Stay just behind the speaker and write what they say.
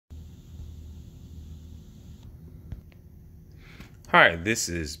Hi, this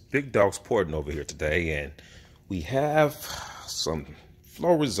is Bigdogs Porting over here today, and we have some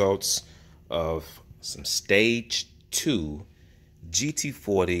flow results of some Stage 2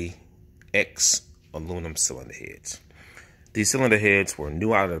 GT40X aluminum cylinder heads. These cylinder heads were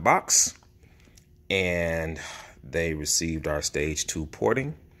new out of the box, and they received our Stage 2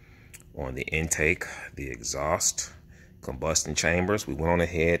 porting on the intake, the exhaust, combustion chambers. We went on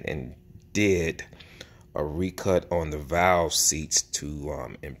ahead and did a recut on the valve seats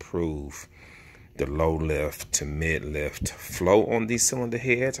to improve the low lift to mid lift flow on these cylinder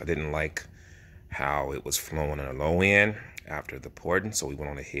heads. I didn't like how it was flowing on the low end after the porting, so we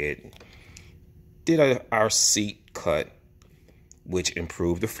went on ahead and did our seat cut, which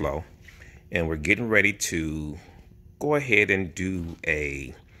improved the flow. And we're getting ready to go ahead and do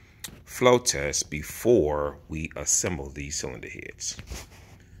a flow test before we assemble these cylinder heads.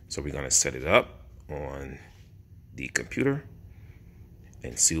 So we're going to set it up on the computer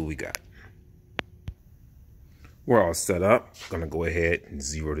and see what we got. We're all set up. I'm going to go ahead and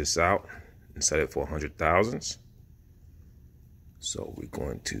zero this out and set it for 100 thousandths. So we're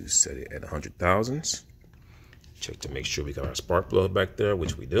going to set it at 100 thousandths. Check to make sure we got our spark plug back there,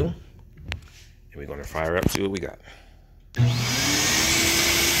 which we do. And we're going to fire up, see what we got. For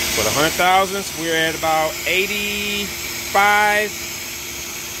the 100 thousandths, we're at about 85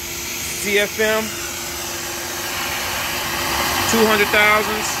 CFM. 200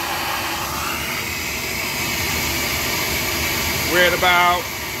 thousandths, we're at about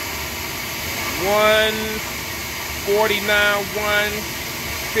 149,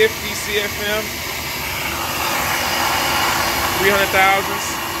 150 CFM. 300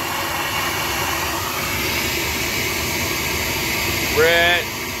 thousandths, we're at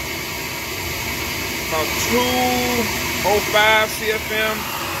about 205 CFM.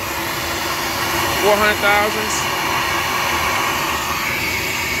 400 thousandths,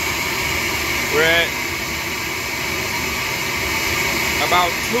 we're at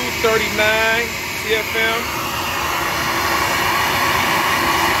about 239 CFM.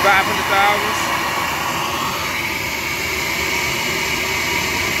 500 thousandths,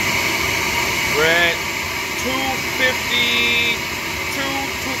 we're at 252,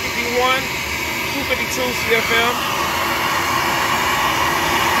 251, 252 CFM,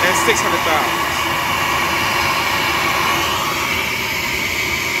 and 600 thousandths.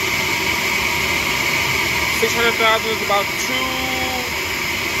 600 thousand is about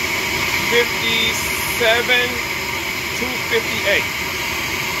 257, 258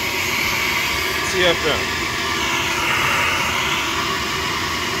 CFM.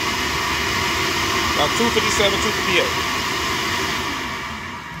 About 257,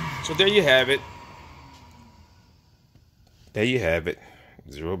 258. So there you have it. There you have it.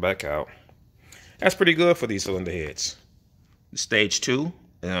 Zero back out. That's pretty good for these cylinder heads. Stage 2.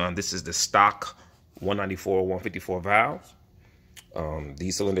 This is the stock 194, 154 valves.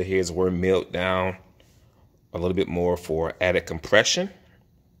 These cylinder heads were milled down a little bit more for added compression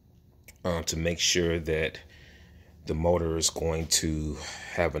to make sure that the motor is going to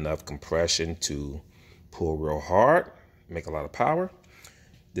have enough compression to pull real hard, make a lot of power.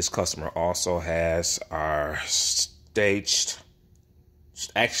 This customer also has our staged,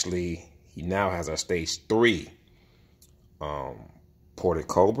 actually he now has our Stage 3 ported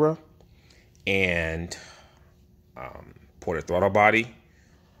Cobra and ported throttle body.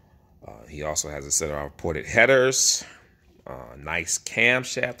 He also has a set of ported headers, nice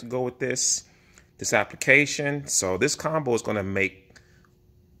camshaft to go with this application. So this combo is going to make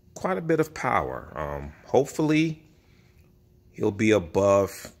quite a bit of power. Hopefully he'll be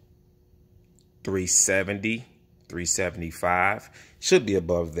above 370, 375. Should be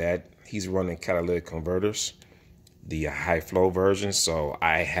above that. He's running catalytic converters, the high flow version, so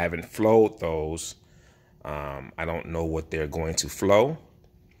I haven't flowed those. I don't know what they're going to flow.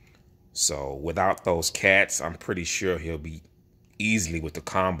 So without those cats, I'm pretty sure he'll be easily, with the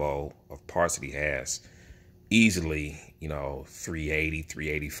combo of parts that he has, easily, 380,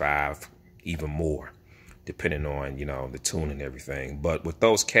 385, even more, depending on, the tune and everything. But with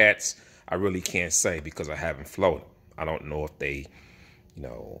those cats, I really can't say because I haven't flowed them. I don't know if they,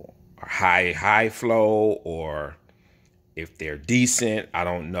 are high flow or if they're decent. I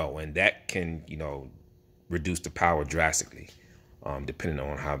don't know. And that can, reduce the power drastically, depending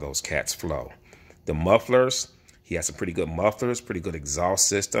on how those cats flow. The mufflers, he has some pretty good mufflers, pretty good exhaust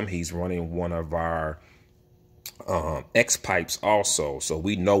system. He's running one of our X pipes also, so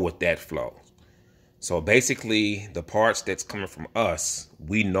we know what that flows. So basically, the parts that's coming from us,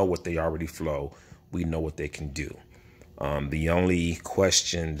 we know what they already flow. We know what they can do. The only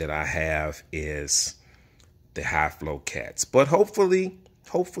question that I have is the high flow cats. But hopefully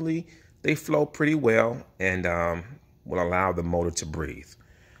they flow pretty well and will allow the motor to breathe.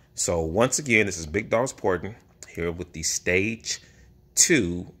 So once again, this is Bigdogs Porting here with the Stage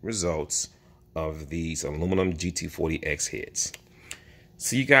 2 results of these aluminum GT40X heads.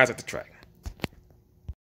 See you guys at the track.